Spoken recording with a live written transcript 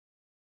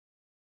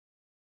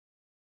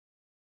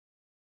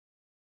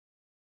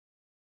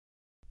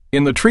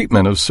In the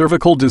treatment of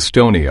cervical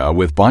dystonia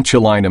with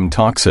botulinum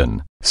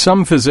toxin,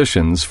 some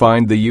physicians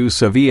find the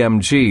use of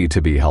EMG to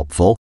be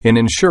helpful in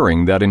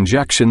ensuring that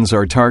injections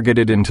are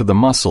targeted into the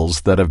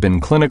muscles that have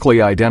been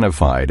clinically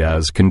identified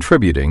as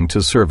contributing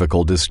to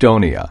cervical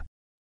dystonia.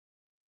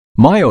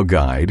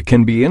 Myoguide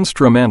can be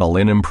instrumental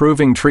in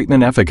improving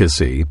treatment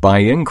efficacy by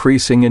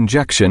increasing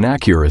injection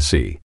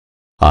accuracy.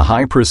 A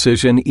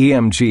high-precision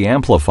EMG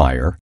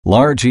amplifier,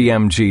 large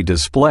EMG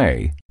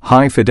display,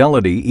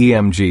 high-fidelity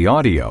EMG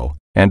audio,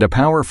 and a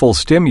powerful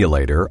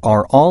stimulator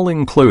are all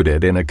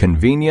included in a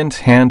convenient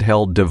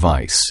handheld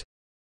device.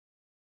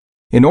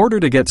 In order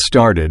to get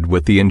started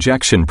with the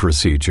injection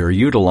procedure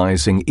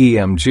utilizing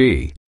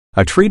EMG,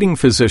 a treating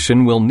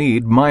physician will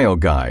need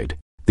Myoguide,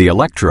 the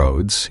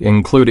electrodes,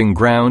 including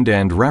ground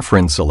and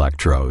reference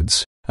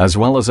electrodes, as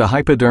well as a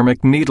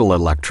hypodermic needle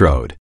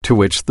electrode, to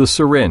which the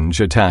syringe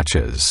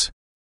attaches.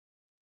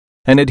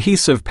 An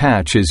adhesive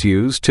patch is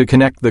used to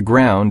connect the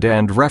ground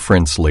and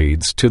reference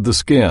leads to the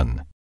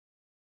skin.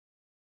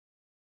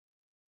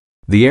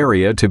 The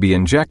area to be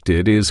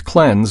injected is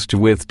cleansed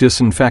with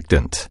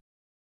disinfectant,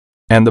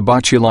 and the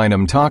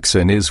botulinum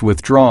toxin is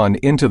withdrawn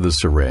into the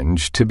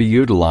syringe to be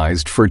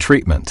utilized for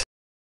treatment.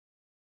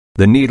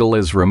 The needle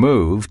is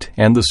removed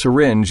and the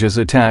syringe is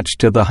attached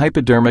to the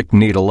hypodermic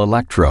needle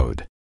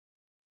electrode.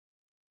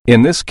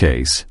 In this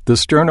case, the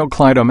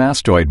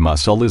sternocleidomastoid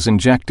muscle is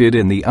injected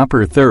in the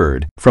upper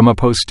third from a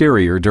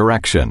posterior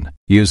direction,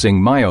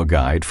 using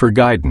Myoguide for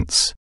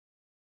guidance.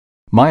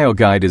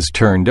 Myoguide is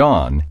turned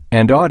on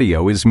and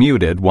audio is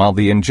muted while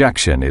the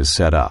injection is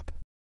set up.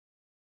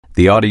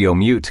 The audio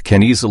mute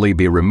can easily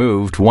be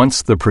removed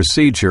once the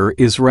procedure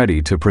is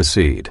ready to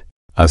proceed.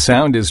 A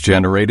sound is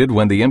generated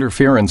when the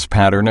interference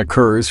pattern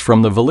occurs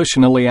from the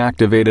volitionally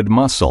activated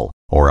muscle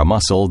or a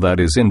muscle that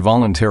is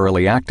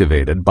involuntarily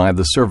activated by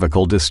the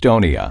cervical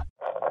dystonia.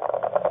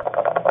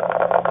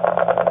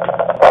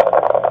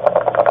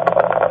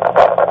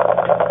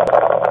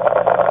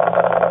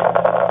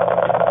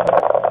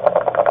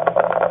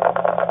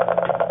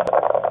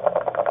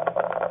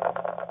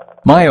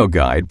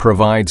 Myoguide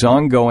provides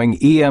ongoing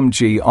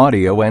EMG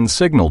audio and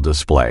signal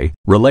display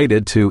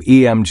related to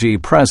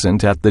EMG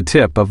present at the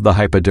tip of the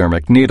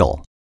hypodermic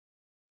needle.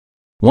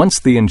 Once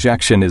the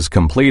injection is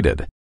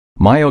completed,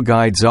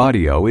 Myoguide's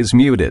audio is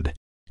muted,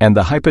 and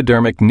the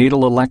hypodermic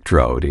needle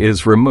electrode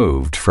is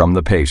removed from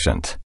the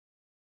patient.